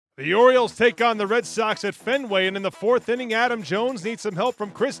The Orioles take on the Red Sox at Fenway, and in the fourth inning, Adam Jones needs some help from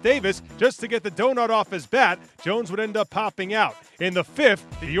Chris Davis just to get the donut off his bat. Jones would end up popping out. In the fifth,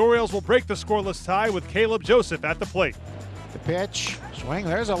 the Orioles will break the scoreless tie with Caleb Joseph at the plate. The pitch, swing,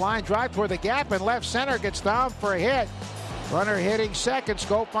 there's a line drive toward the gap, and left center gets down for a hit. Runner hitting second,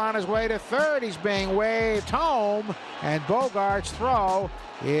 Scope on his way to third. He's being waved home, and Bogart's throw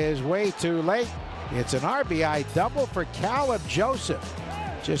is way too late. It's an RBI double for Caleb Joseph.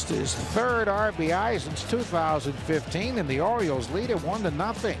 Just his third RBI since 2015, and the Orioles lead it 1-0.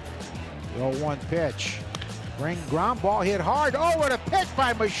 The 0-1 pitch. Ground ball hit hard. Oh, what a pitch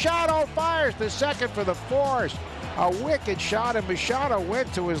by Machado. Fires to second for the force. A wicked shot, and Machado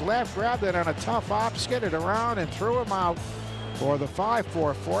went to his left, grabbed it on a tough hop, skidded around, and threw him out for the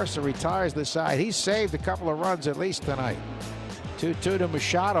 5-4 force that retires the side. He's saved a couple of runs at least tonight. 2-2 to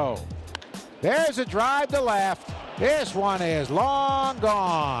Machado. There's a drive to left. This one is long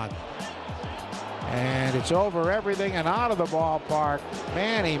gone. And it's over everything and out of the ballpark.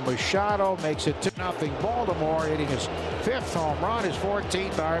 Manny Machado makes it 2-0 Baltimore, hitting his fifth home run, his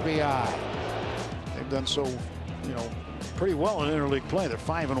 14th RBI. They've done so, pretty well in interleague play. They're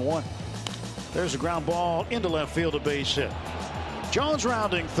 5-1. There's a ground ball into left field, a base hit. Jones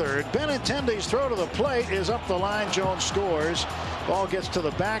rounding third. Benintendi's throw to the plate is up the line. Jones scores. Ball gets to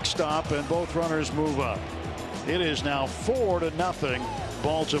the backstop, and both runners move up. It is now 4-0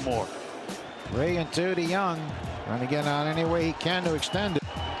 Baltimore. 3-2 to Young. Trying to get out any way he can to extend it.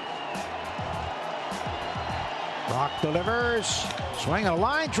 Rock delivers. Swing a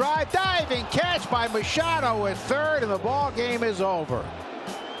line drive. Diving catch by Machado at third, and the ball game is over.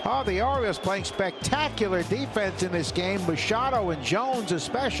 Oh, the Orioles playing spectacular defense in this game. Machado and Jones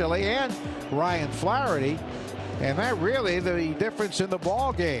especially, and Ryan Flaherty. And that really the difference in the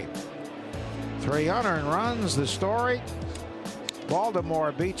ball game. 3 unearned runs, the story.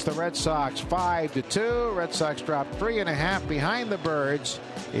 Baltimore beats the Red Sox 5-2. Red Sox drop 3.5 behind the Birds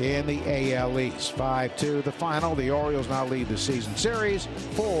in the AL East. 5-2 the final. The Orioles now lead the season series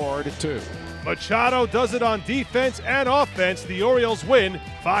 4-2. Machado does it on defense and offense. The Orioles win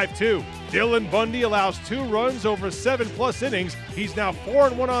 5-2. Dylan Bundy allows 2 runs over 7+ innings. He's now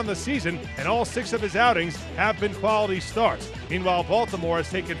 4-1 on the season, and all 6 of his outings have been quality starts. Meanwhile, Baltimore has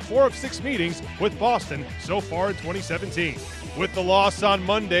taken 4 of 6 meetings with Boston so far in 2017. With the loss on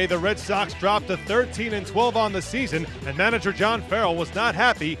Monday, the Red Sox dropped to 13-12 on the season, and manager John Farrell was not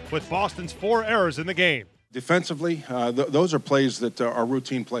happy with Boston's 4 errors in the game. Defensively, those are plays that are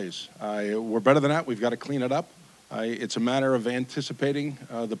routine plays. We're better than that. We've got to clean it up. It's a matter of anticipating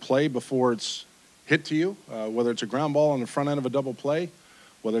the play before it's hit to you, whether it's a ground ball on the front end of a double play,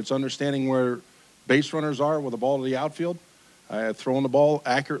 whether it's understanding where base runners are with the ball to the outfield, throwing the ball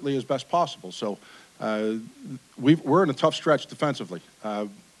accurately as best possible. So we're in a tough stretch defensively,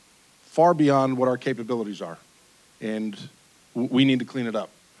 far beyond what our capabilities are, and we need to clean it up.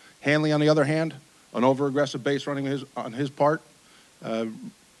 Hanley, on the other hand, an over-aggressive base running on his part,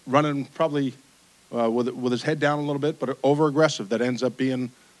 running probably with his head down a little bit, but over-aggressive. That ends up being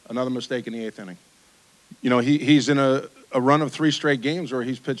another mistake in the 8th inning. He's in a run of 3 straight games where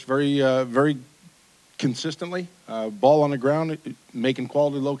he's pitched very consistently, ball on the ground, making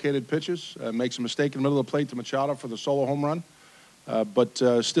quality located pitches, makes a mistake in the middle of the plate to Machado for the solo home run.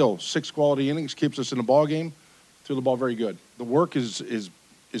 But still, 6 quality innings keeps us in the ball game. Threw the ball very good. The work is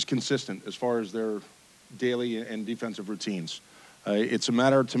consistent as far as their daily and defensive routines. It's a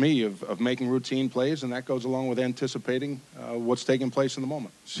matter, to me, of making routine plays, and that goes along with anticipating what's taking place in the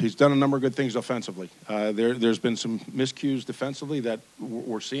moment. He's done a number of good things offensively. There's been some miscues defensively that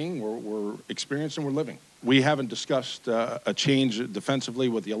we're seeing, we're experiencing, we're living. We haven't discussed a change defensively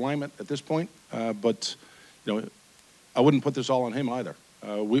with the alignment at this point, but I wouldn't put this all on him either.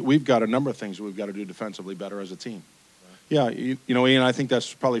 We've got a number of things we've got to do defensively better as a team. Yeah, Ian, I think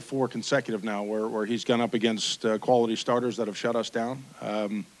that's probably 4 consecutive now where he's gone up against quality starters that have shut us down.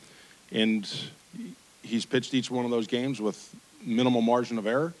 And he's pitched each one of those games with minimal margin of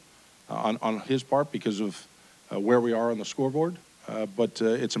error on his part because of where we are on the scoreboard. But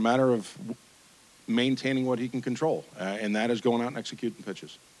it's a matter of maintaining what he can control, and that is going out and executing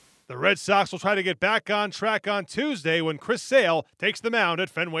pitches. The Red Sox will try to get back on track on Tuesday when Chris Sale takes the mound at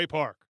Fenway Park.